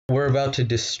We're about to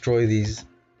destroy these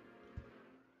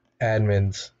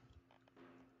admins.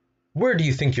 Where do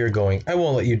you think you're going? I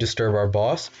won't let you disturb our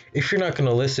boss. If you're not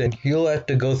gonna listen, you'll have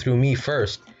to go through me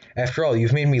first. After all,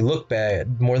 you've made me look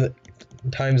bad more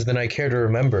times than I care to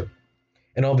remember.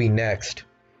 And I'll be next.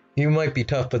 You might be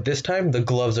tough, but this time the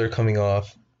gloves are coming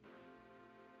off.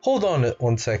 Hold on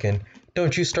 1 second.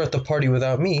 Don't you start the party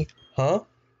without me, huh?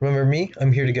 Remember me?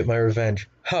 I'm here to get my revenge.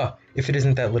 Ha! If it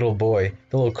isn't that little boy,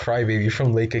 the little crybaby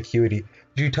from Lake Acuity.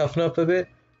 Did you toughen up a bit?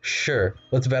 Sure.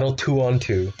 Let's battle 2 on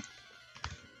 2.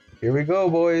 Here we go,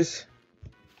 boys.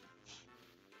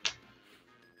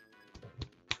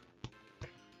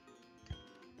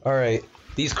 Alright.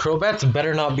 These Crobats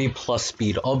better not be plus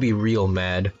speed. I'll be real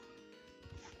mad.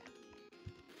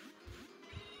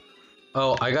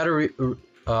 Oh, I gotta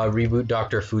reboot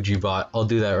Dr. Fujibot. I'll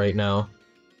do that right now.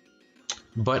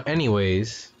 But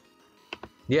anyways,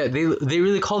 yeah, they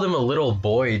really called him a little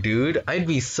boy, dude. I'd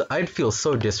feel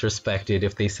so disrespected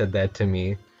if they said that to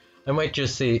me. I might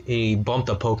just say bump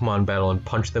the Pokemon battle and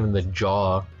punch them in the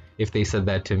jaw if they said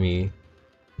that to me.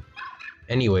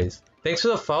 Anyways, thanks for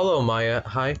the follow, Maya.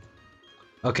 Hi.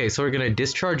 Okay, so we're gonna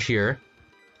discharge here.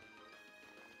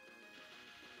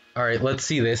 Alright, let's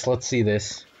see this. Let's see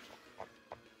this.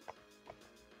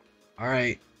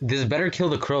 Alright, this better kill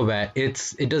the Crobat.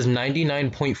 It does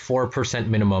 99.4%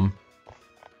 minimum.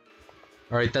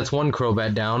 Alright, that's one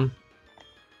Crobat down.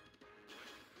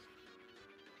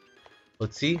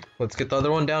 Let's see. Let's get the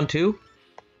other one down too.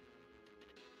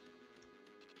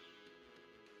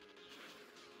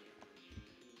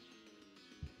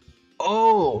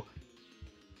 Oh!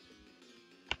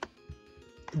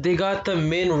 They got the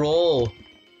min roll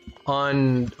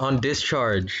on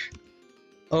discharge.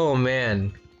 Oh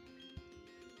man.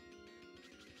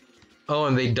 Oh,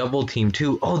 and they double team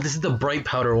too. Oh, this is the bright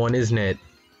powder one, isn't it?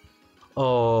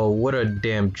 Oh, what a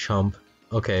damn chump.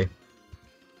 Okay.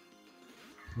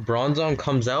 Bronzong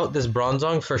comes out. This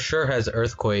Bronzong for sure has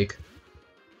Earthquake.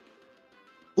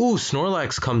 Ooh,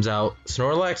 Snorlax comes out.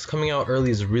 Snorlax coming out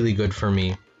early is really good for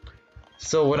me.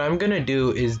 So what I'm gonna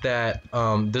do is that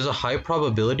there's a high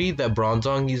probability that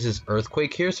Bronzong uses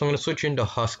Earthquake here, so I'm gonna switch into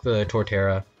Husk the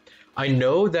Torterra. I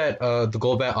know that the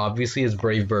Golbat obviously is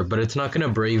Brave Bird, but it's not gonna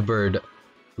Brave Bird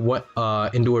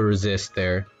into a resist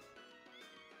there.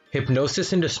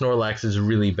 Hypnosis into Snorlax is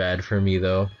really bad for me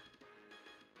though.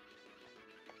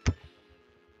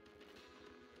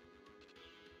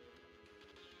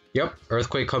 Yep,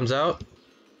 Earthquake comes out.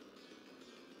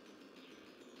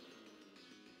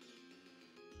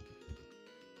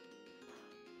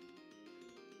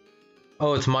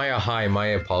 Oh, it's Maya High. My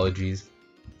apologies.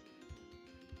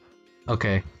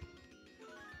 Okay.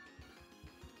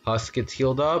 Husk gets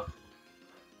healed up.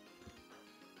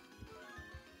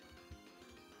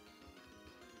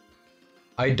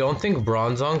 I don't think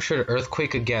Bronzong should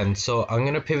Earthquake again, so I'm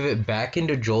gonna pivot back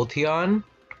into Jolteon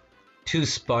to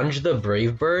sponge the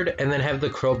Brave Bird and then have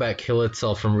the Crobat kill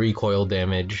itself from recoil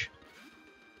damage.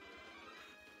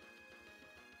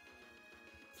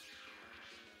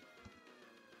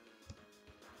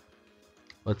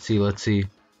 Let's see, let's see.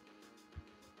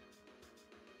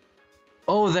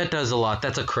 Oh, that does a lot.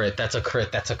 That's a crit, that's a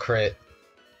crit, that's a crit.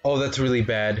 Oh, that's really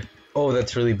bad. Oh,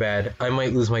 that's really bad. I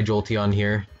might lose my Jolteon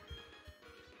here.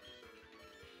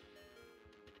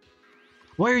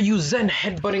 Why are you Zen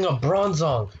headbutting a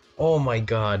Bronzong? Oh my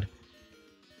god.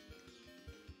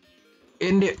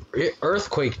 And it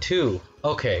Earthquake too.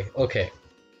 Okay, okay.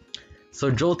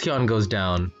 So Jolteon goes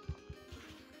down.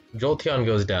 Jolteon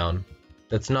goes down.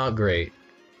 That's not great.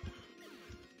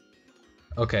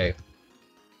 Okay.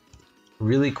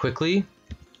 Really quickly.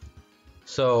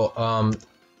 So,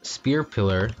 Spear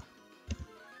Pillar.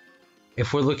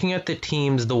 If we're looking at the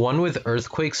teams, the one with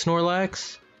Earthquake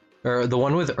Snorlax, or the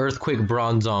one with Earthquake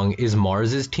Bronzong is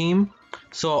Mars's team.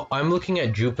 So I'm looking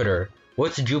at Jupiter.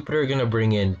 What's Jupiter gonna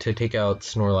bring in to take out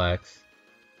Snorlax?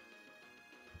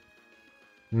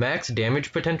 Max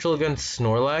damage potential against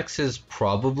Snorlax is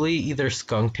probably either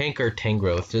Skuntank or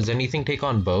Tangrowth. Does anything take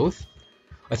on both?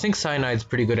 I think Cyanide's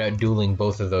pretty good at dueling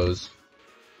both of those.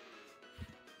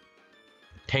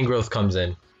 Tangrowth comes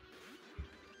in.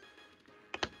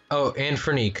 Oh, and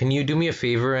Fernie, can you do me a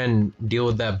favor and deal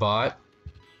with that bot?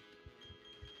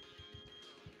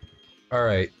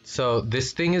 Alright, so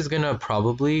this thing is gonna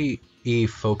probably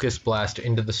Focus Blast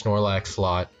into the Snorlax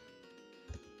slot.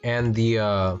 And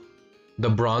the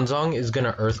Bronzong is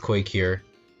gonna Earthquake here.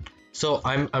 So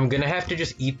I'm gonna have to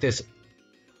just eat this.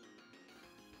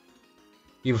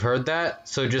 You've heard that?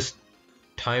 So just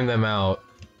time them out.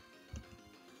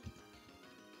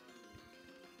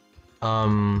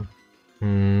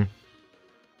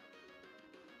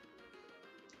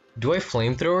 Do I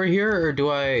flamethrower here, or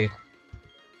do I...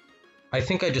 I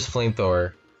think I just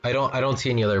flamethrower. I don't see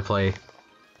any other play.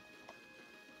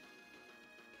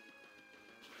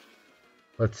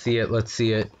 Let's see it, let's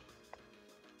see it.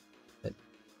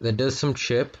 That does some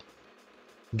chip.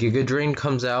 Giga Drain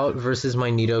comes out versus my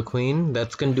Nidoqueen.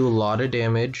 That's gonna do a lot of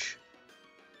damage.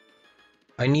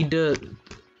 I need to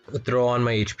throw on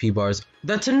my HP bars.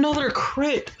 That's another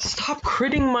crit! Stop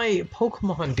critting my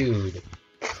Pokemon, dude!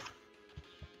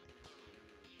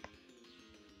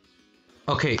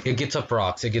 Okay, it gets up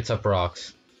rocks, it gets up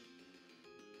rocks.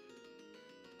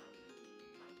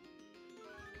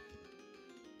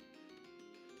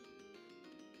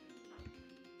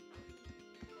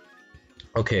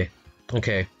 Okay,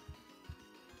 okay.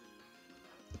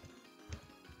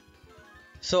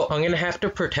 So I'm gonna have to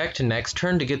protect next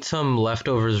turn to get some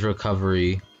leftovers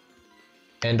recovery.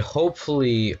 And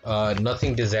hopefully,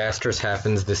 nothing disastrous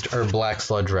happens this, or Black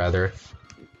Sludge rather.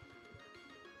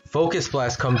 Focus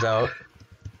Blast comes out.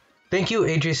 Thank you,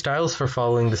 AJ Styles, for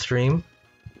following the stream.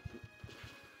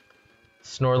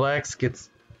 Snorlax gets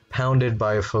pounded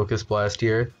by a Focus Blast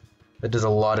here. That does a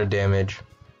lot of damage,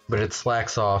 but it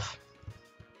slacks off.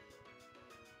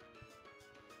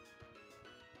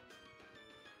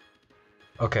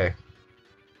 Okay.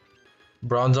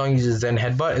 Bronzong uses Zen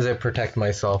Headbutt as I protect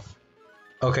myself.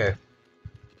 Okay.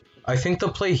 I think the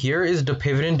play here is to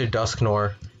pivot into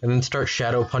Dusknoir and then start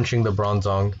Shadow Punching the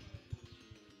Bronzong.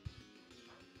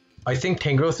 I think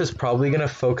Tangrowth is probably going to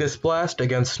Focus Blast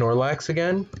against Snorlax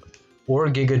again, or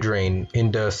Giga Drain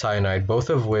into Cyanide,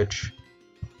 both of which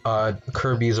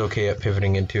Kirby's okay at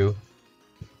pivoting into.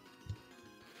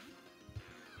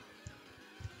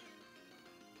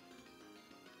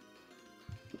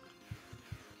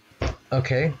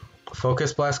 Okay,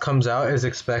 Focus Blast comes out as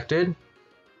expected.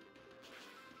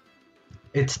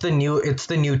 It's the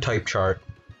new type chart.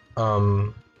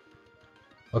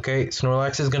 Okay,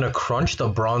 Snorlax is gonna crunch the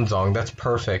Bronzong. That's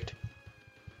perfect.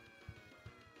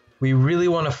 We really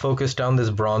want to focus down this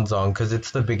Bronzong because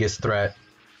it's the biggest threat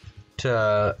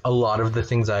to a lot of the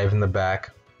things I have in the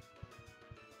back.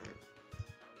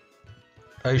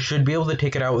 I should be able to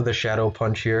take it out with a Shadow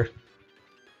Punch here.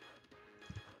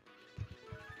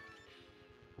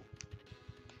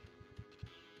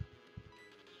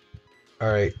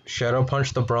 Alright, Shadow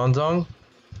Punch the Bronzong.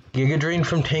 Giga Drain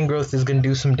from Tangrowth is gonna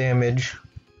do some damage.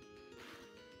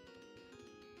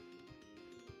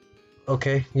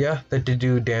 Okay, yeah, that did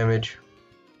do damage.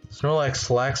 Snorlax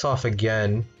slacks off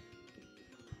again.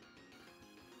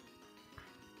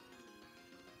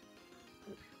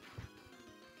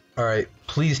 Alright,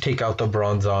 please take out the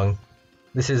Bronzong.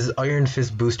 This is Iron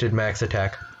Fist boosted max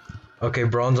attack. Okay,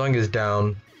 Bronzong is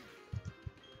down.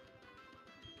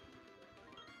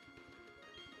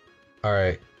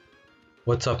 Alright.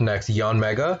 What's up next?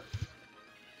 Yanmega?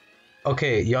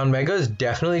 Okay, Yanmega is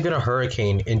definitely gonna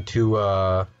Hurricane into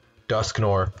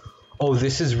Dusknoir. Oh,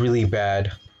 this is really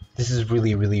bad. This is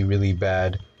really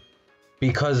bad.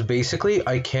 Because basically,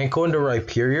 I can't go into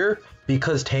Rhyperior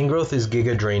because Tangrowth is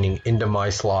Giga Draining into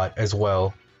my slot as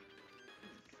well.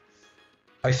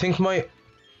 I think I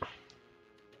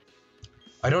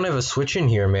don't have a switch in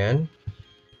here, man.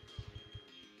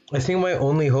 I think my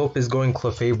only hope is going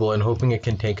Clefable and hoping it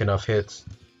can take enough hits.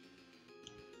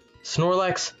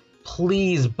 Snorlax,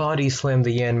 please body slam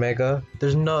the Yanmega.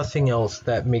 There's nothing else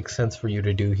that makes sense for you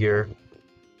to do here.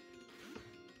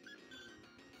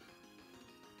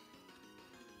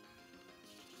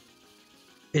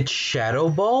 It's Shadow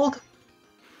Balled?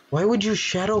 Why would you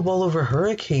Shadow Ball over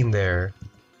Hurricane there?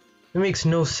 It makes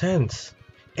no sense.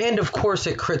 And of course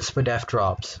it crits Spadef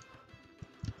drops.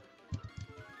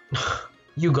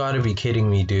 You gotta be kidding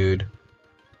me, dude.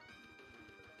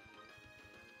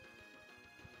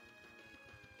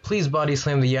 Please body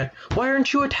slam the Yan. Why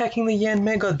aren't you attacking the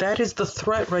Yanmega? That is the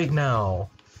threat right now.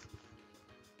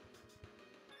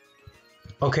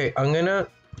 Okay, I'm gonna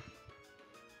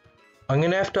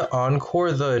have to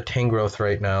Encore the Tangrowth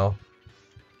right now.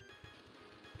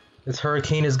 This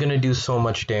Hurricane is gonna do so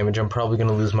much damage, I'm probably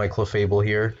gonna lose my Clefable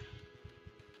here.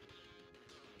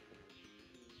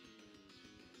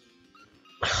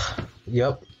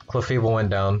 Yep, Clefable went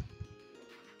down.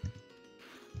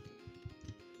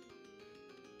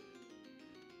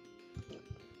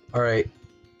 Alright.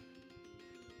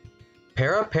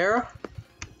 Para?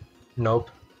 Nope.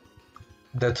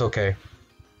 That's okay.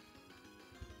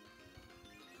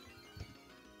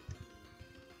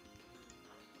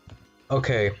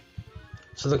 Okay.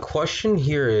 So the question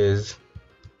here is,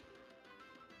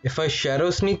 if I Shadow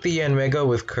Sneak the Yanmega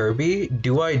with Kirby,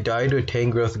 do I die to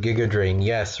Tangrowth Giga Drain?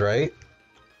 Yes, right?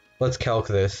 Let's calc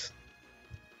this.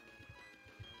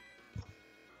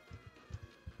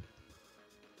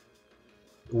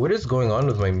 What is going on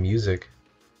with my music?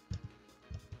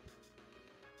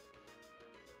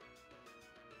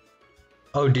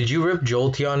 Oh, did you rip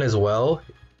Jolteon as well?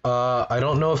 I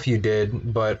don't know if you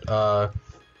did, but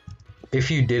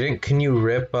if you didn't, can you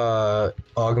rip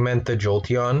Augment the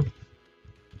Jolteon?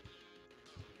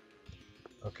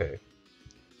 Okay.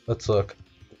 Let's look.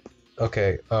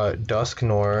 Okay,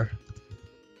 Dusknoir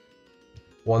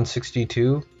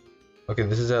 162. Okay,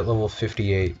 this is at level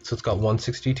 58, so it's got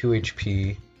 162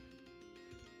 HP.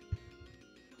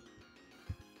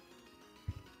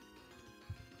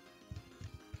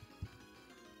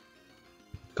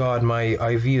 God, my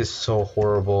IV is so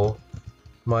horrible.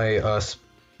 My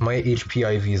my HP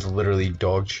IV is literally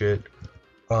dog shit.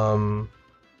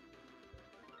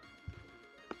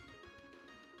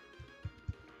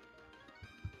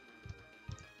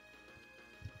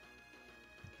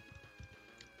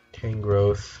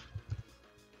 Tangrowth.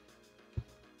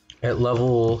 At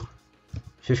level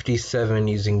 57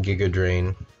 using Giga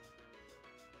Drain.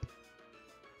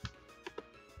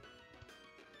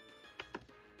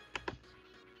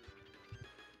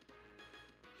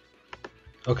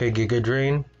 Okay, Giga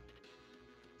Drain.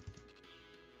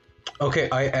 Okay,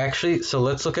 so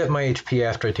let's look at my HP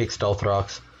after I take Stealth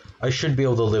Rocks. I should be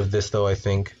able to live this though, I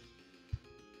think.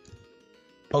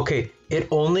 Okay, it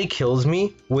only kills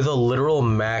me with a literal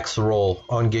max roll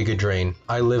on Giga Drain.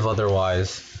 I live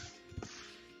otherwise.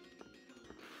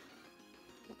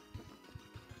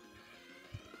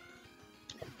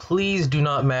 Please do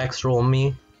not max roll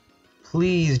me.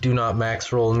 Please do not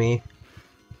max roll me.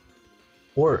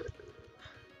 Or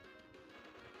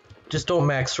just don't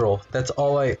max roll. That's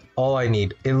all I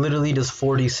need. It literally does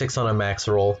 46 on a max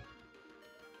roll.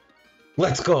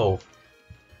 Let's go.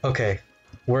 Okay.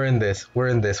 We're in this. We're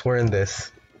in this. We're in this.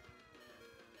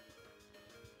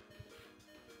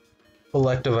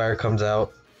 Electivire comes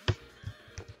out.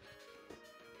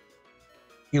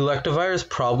 Electivire is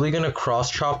probably gonna cross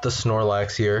chop the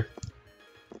Snorlax here.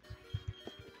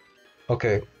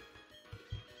 Okay.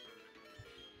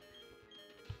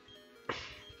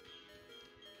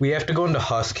 We have to go into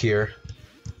Husk here.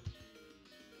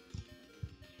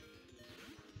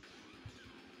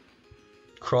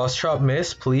 Cross chop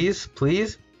miss, please,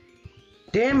 please.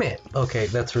 Damn it! Okay,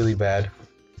 that's really bad.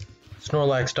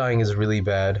 Snorlax dying is really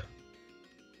bad.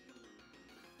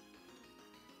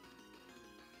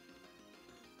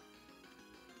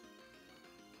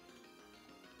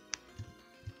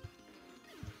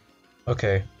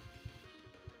 Okay.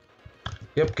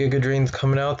 Yep, Giga Drain's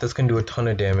coming out. That's gonna do a ton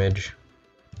of damage.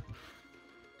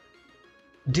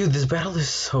 Dude, this battle is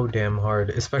so damn hard,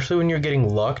 especially when you're getting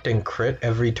lucked and crit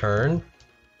every turn.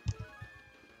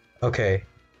 Okay.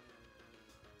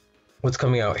 What's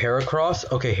coming out?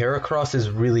 Heracross? Okay, Heracross is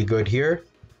really good here.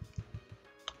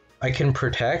 I can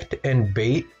protect and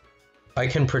bait. I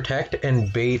can protect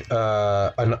and bait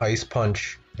an Ice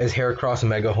Punch as Heracross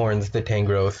Mega Horns the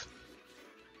Tangrowth.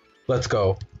 Let's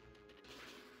go.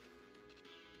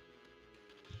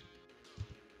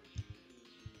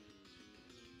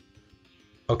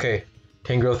 Okay,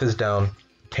 Tangrowth is down.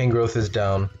 Tangrowth is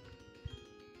down.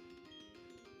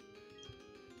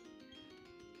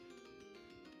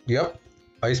 Yep,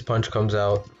 Ice Punch comes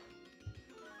out.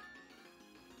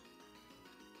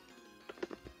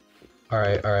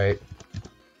 Alright, alright.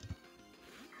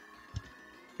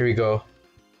 Here we go.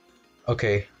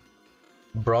 Okay.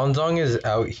 Bronzong is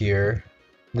out here.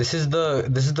 This is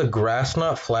the Grass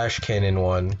Knot Flash Cannon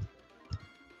one.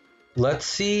 Let's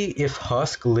see if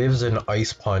Husk lives an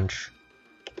Ice Punch.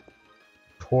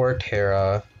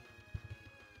 Torterra.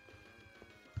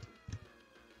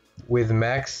 With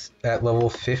max at level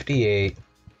 58.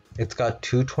 It's got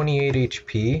 228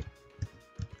 HP.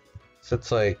 So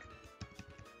it's like...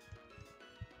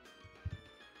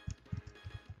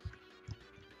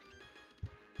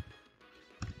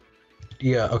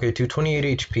 Yeah, okay,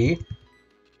 228 HP.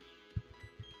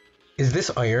 Is this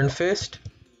Iron Fist?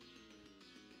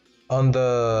 On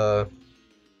the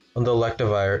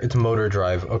Electivire, it's Motor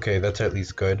Drive. Okay, that's at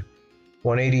least good.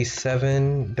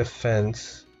 187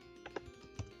 defense.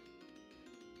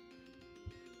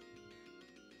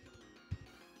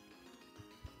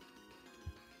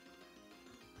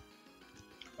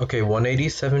 Okay,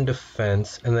 187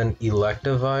 defense, and then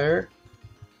Electivire.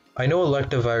 I know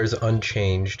Electivire is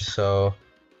unchanged, so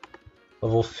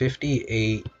level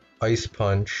 58 Ice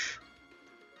Punch.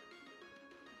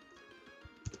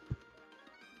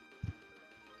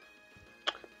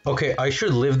 Okay, I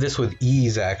should live this with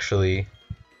ease, actually.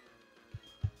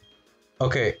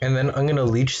 Okay, and then I'm gonna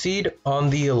Leech Seed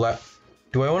on the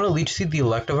Do I want to Leech Seed the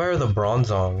Electivire or the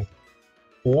Bronzong?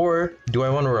 Or do I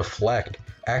want to Reflect?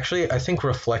 Actually, I think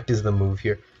Reflect is the move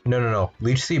here. No.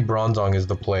 Leech Seed Bronzong is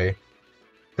the play.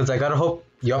 Because I gotta hope...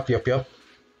 Yup.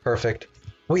 Perfect.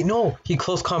 Wait, no! He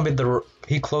close combated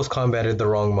the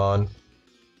wrong Mon.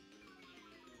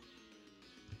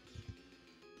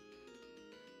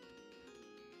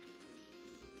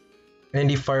 And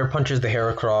he fire punches the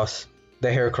Heracross. The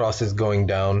Heracross is going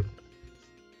down.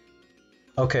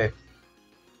 Okay.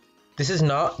 This is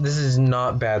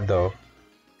not bad though.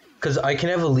 Cause I can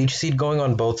have a Leech Seed going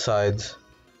on both sides.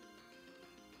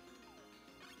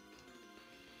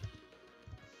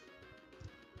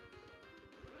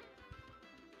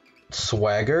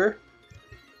 Swagger?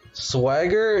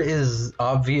 Swagger is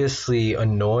obviously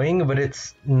annoying, but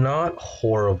it's not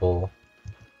horrible.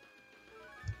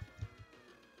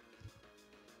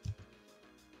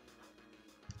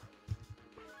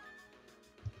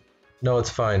 No,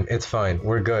 it's fine. It's fine.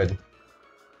 We're good.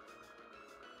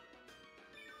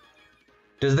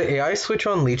 Does the AI switch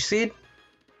on Leech Seed?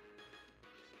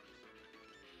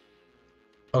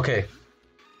 Okay.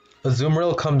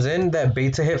 Azumarill comes in, that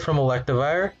baits a hit from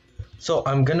Electivire. So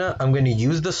I'm gonna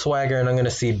use the Swagger and I'm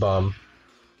gonna Seed Bomb.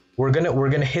 We're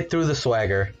gonna hit through the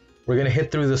Swagger. We're gonna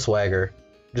hit through the Swagger.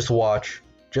 Just watch.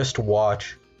 Just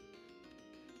watch.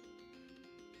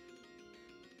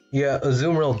 Yeah,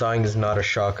 Azumarill dying is not a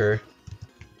shocker.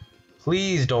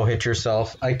 Please don't hit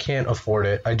yourself. I can't afford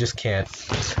it. I just can't.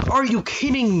 Are you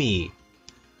kidding me?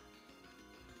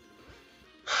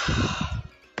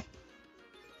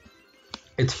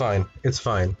 It's fine. It's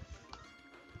fine.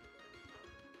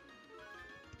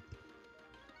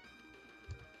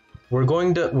 We're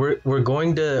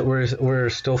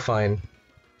still fine.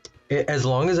 As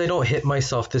long as I don't hit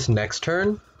myself this next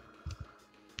turn,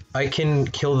 I can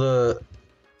kill the...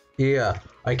 Yeah,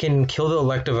 I can kill the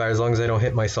Electivire as long as I don't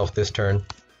hit myself this turn.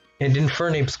 And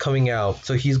Infernape's coming out,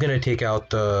 so he's gonna take out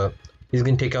the... He's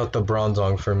gonna take out the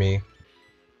Bronzong for me.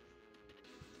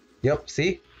 Yep,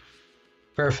 see?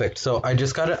 Perfect. So I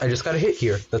just gotta hit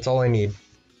here. That's all I need.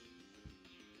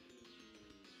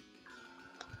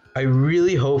 I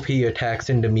really hope he attacks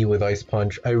into me with Ice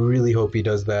Punch. I really hope he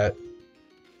does that.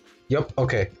 Yep,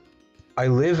 okay. I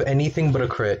live anything but a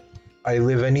crit. I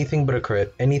live anything but a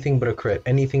crit. Anything but a crit.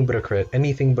 Anything but a crit.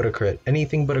 Anything but a crit.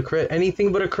 Anything but a crit.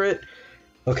 Anything but a crit.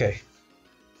 Okay.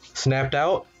 Snapped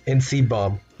out and Seed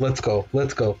Bomb. Let's go.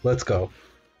 Let's go. Let's go.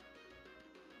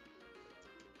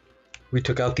 We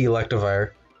took out the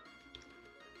Electivire.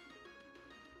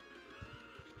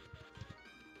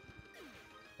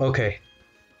 Okay.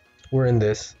 We're in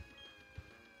this.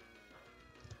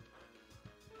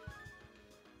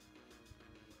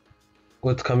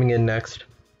 What's coming in next?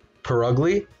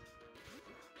 Purugly?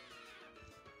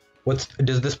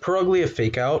 Does this Purugly have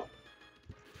Fake Out?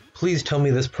 Please tell me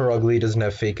this Purugly doesn't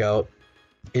have Fake Out.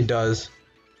 It does.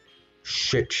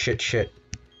 Shit.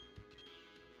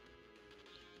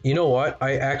 You know what?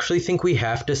 I actually think we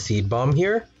have to Seed Bomb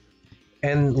here.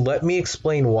 And let me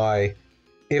explain why.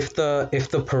 If the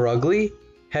Purugly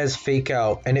has Fake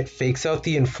Out and it fakes out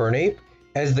the Infernape,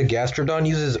 as the Gastrodon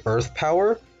uses Earth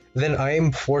Power, then I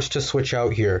am forced to switch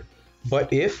out here.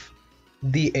 But if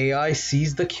the AI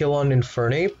sees the kill on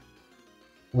Infernape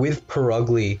with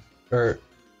Purugly, so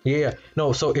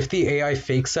if the AI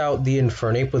fakes out the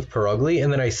Infernape with Purugly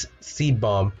and then I Seed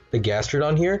Bomb the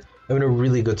Gastrodon here, I'm in a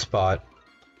really good spot.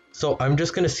 So I'm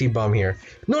just gonna Seed Bomb here.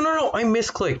 No, I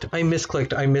misclicked.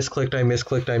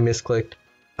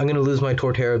 I'm gonna lose my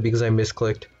Torterra because I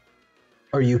misclicked.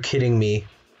 Are you kidding me?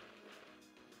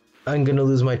 I'm gonna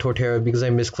lose my Torterra because I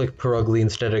misclicked Purugly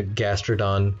instead of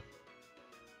Gastrodon.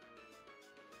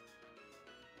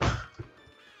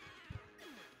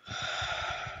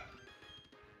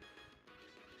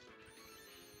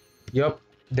 Yup,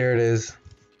 there it is.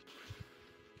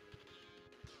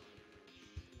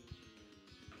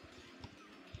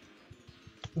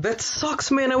 That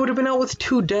sucks, man. I would have been out with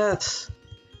 2 deaths.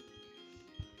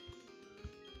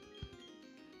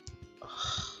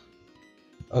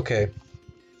 Okay.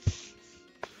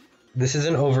 This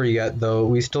isn't over yet, though.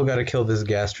 We still gotta kill this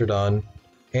Gastrodon.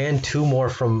 And 2 more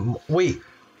from... Wait!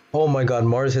 Oh my god,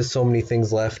 Mars has so many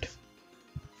things left.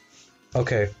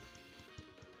 Okay.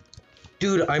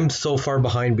 Dude, I'm so far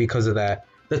behind because of that.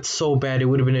 That's so bad. It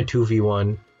would have been a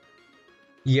 2v1.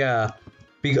 Yeah.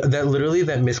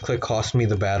 That misclick cost me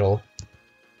the battle.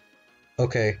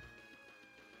 Okay.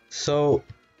 So,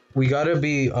 we gotta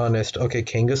be honest. Okay,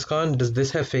 Kangaskhan, does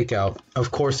this have Fake Out?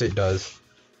 Of course it does.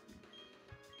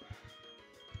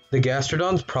 The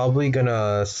Gastrodon's probably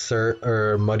gonna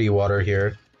Muddy Water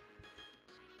here.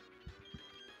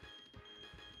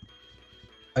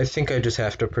 I think I just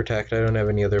have to protect. I don't have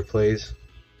any other plays.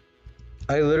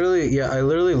 I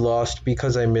literally lost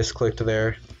because I misclicked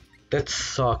there. That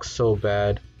sucks so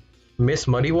bad. Miss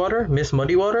Muddy Water? Miss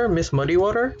Muddy Water? Miss Muddy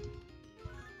Water?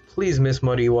 Please, Miss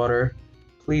Muddy Water.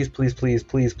 Please, please, please,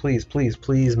 please, please, please,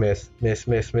 please, miss. Miss,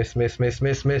 miss, miss, miss, miss,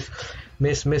 miss, miss.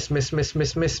 Miss, miss, miss, miss,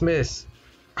 miss, miss, miss.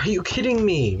 Are you kidding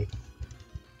me?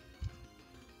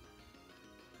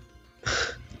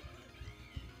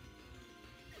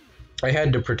 I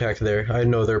had to protect there. I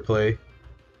know their play.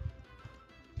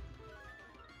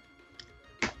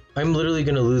 I'm literally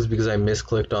gonna lose because I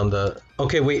misclicked on the...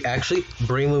 Okay, wait, actually,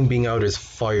 Breloom being out is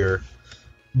fire.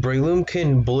 Breloom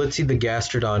can Bullet Seed the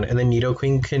Gastrodon, and then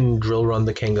Nidoqueen can Drill Run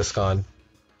the Kangaskhan.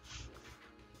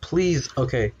 Please,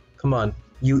 okay, come on.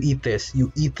 You eat this.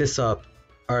 You eat this up.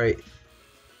 Alright.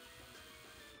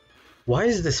 Why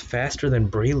is this faster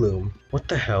than Breloom? What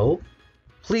the hell?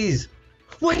 Please.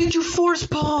 Why did you Force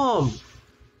Palm?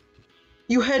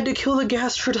 You had to kill the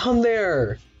Gastrodon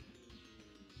there.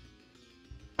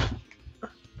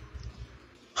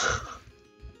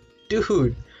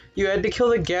 Dude, you had to kill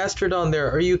the Gastrodon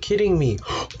there. Are you kidding me?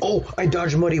 Oh, I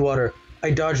dodged Muddy Water.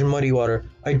 I dodged Muddy Water.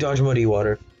 I dodged Muddy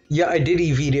Water. Yeah, I did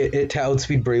EV'd it to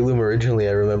outspeed Breloom originally.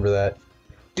 I remember that.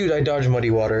 Dude, I dodged Muddy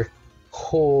Water.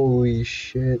 Holy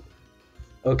shit.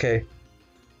 Okay.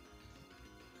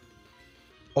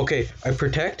 Okay, I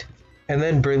protect, and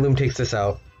then Breloom takes this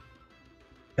out.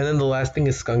 And then the last thing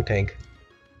is Skunk Tank.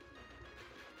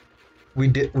 We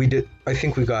did, I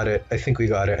think we got it. I think we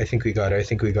got it. I think we got it. I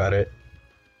think we got it.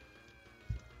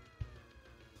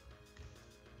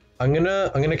 I'm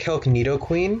gonna calc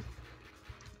Nidoqueen.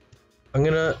 I'm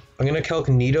gonna calc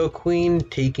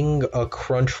Nidoqueen taking a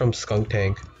crunch from Skunk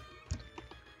Tank.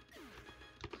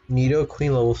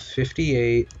 Nidoqueen level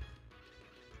 58.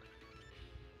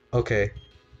 Okay.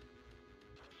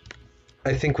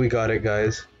 I think we got it,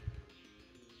 guys.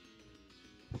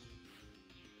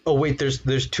 Oh wait,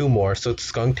 there's two more, so it's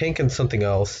Skunk Tank and something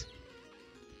else.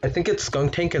 I think it's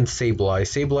Skunk Tank and Sableye.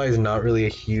 Sableye is not really a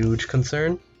huge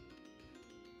concern.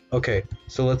 Okay,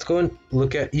 so let's go and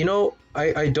look at... You know,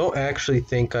 I don't actually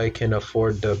think I can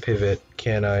afford to pivot,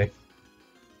 can I?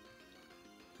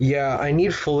 Yeah, I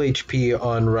need full HP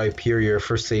on Rhyperior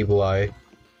for Sableye.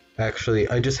 Actually,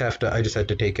 I just had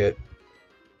to take it.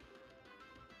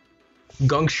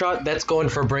 Gunk Shot, that's going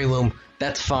for Breloom.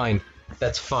 That's fine.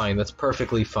 That's fine. That's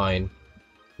perfectly fine.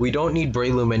 We don't need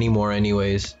Breloom anymore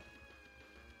anyways.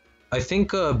 I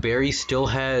think Barry still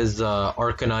has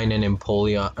Arcanine and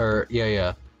Empoleon, or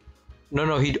yeah.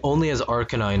 No, he only has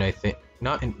Arcanine, I think.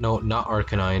 Not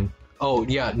Arcanine. Oh,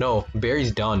 yeah, no,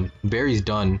 Barry's done. Barry's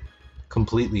done.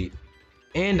 Completely.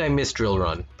 And I missed Drill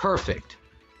Run. Perfect.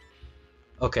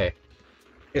 Okay.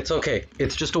 It's okay.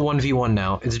 It's just a 1v1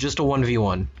 now. It's just a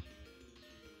 1v1.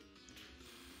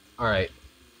 Alright.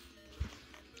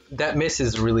 That miss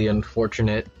is really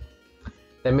unfortunate.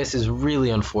 That miss is really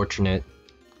unfortunate.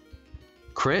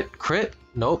 Crit?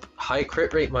 Nope. High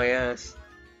crit rate my ass.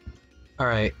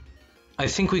 Alright. I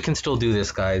think we can still do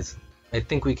this, guys. I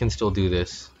think we can still do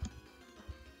this.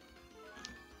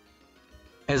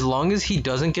 As long as he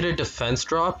doesn't get a defense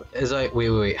drop,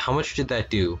 wait, how much did that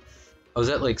do? I was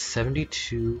at like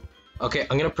 72. Okay,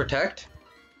 I'm gonna protect.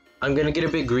 I'm gonna get a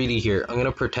bit greedy here. I'm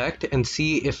gonna protect and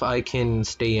see if I can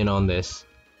stay in on this.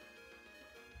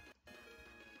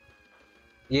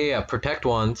 Yeah, protect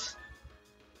once.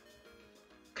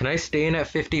 Can I stay in at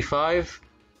 55?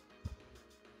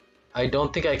 I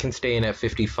don't think I can stay in at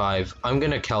 55. I'm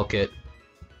gonna calc it.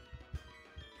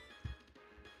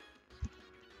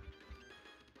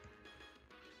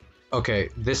 Okay,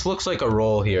 this looks like a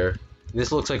roll here.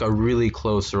 This looks like a really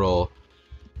close roll.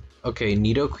 Okay,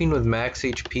 Nidoqueen with max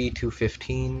HP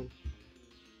 215.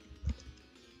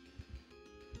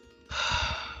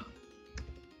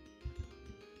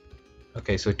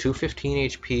 Okay, so 215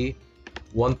 HP,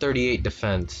 138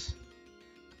 defense.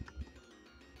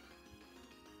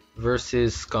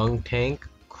 Versus Skunk Tank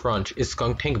Crunch. Is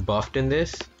Skunk Tank buffed in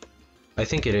this? I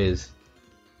think it is.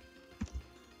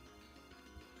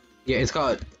 Yeah, it's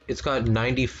got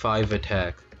 95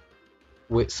 attack.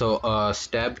 Wait, so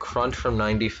stab crunch from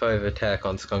 95 attack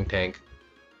on Skunk Tank.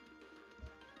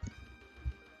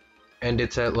 And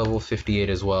it's at level 58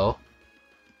 as well.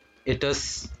 It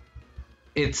does...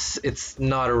 It's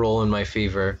not a roll in my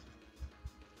favor.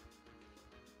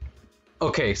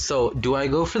 Okay, so do I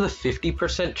go for the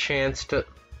 50% chance to...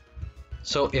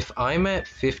 So if I'm at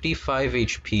 55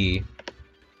 HP...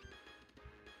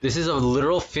 This is a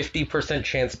literal 50%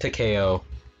 chance to KO.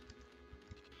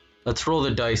 Let's roll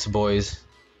the dice, boys.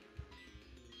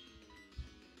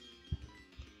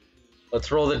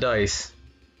 Let's roll the dice.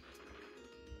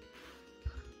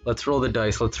 Let's roll the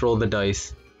dice. Let's roll the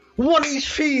dice. 1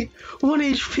 HP! 1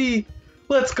 HP!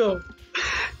 Let's go!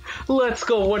 Let's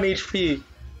go, 1 HP!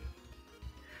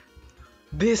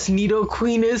 This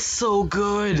Nidoqueen is so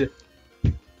good!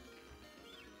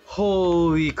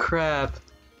 Holy crap.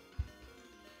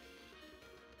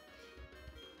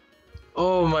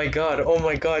 Oh my god,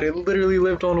 it literally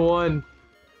lived on 1.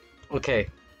 Okay.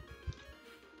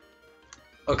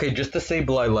 Okay, just a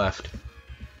Sableye left.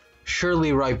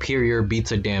 Surely Rhyperior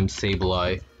beats a damn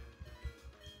Sableye.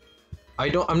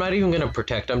 I'm not even gonna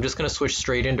protect, I'm just gonna switch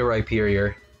straight into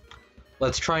Rhyperior.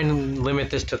 Let's try and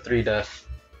limit this to 3 deaths.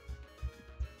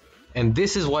 And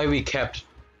this is why we kept...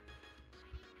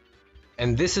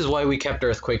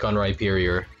 Earthquake on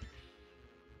Rhyperior.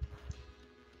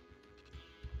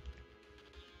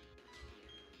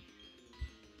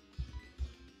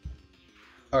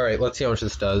 Alright, let's see how much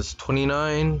this does.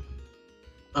 29...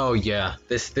 Oh yeah,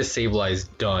 this Sableye is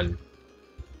done.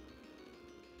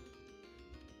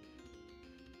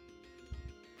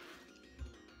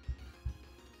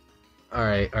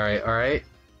 Alright.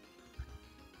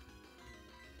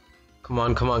 Come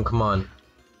on.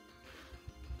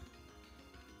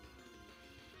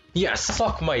 Yes,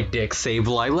 suck my dick,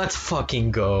 Sableye, let's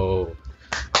fucking go.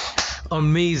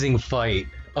 Amazing fight.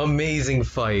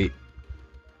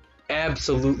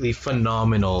 Absolutely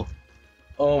phenomenal.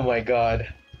 Oh my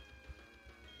god.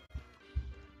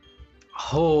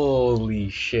 Holy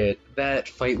shit, that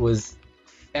fight was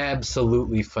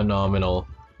absolutely phenomenal.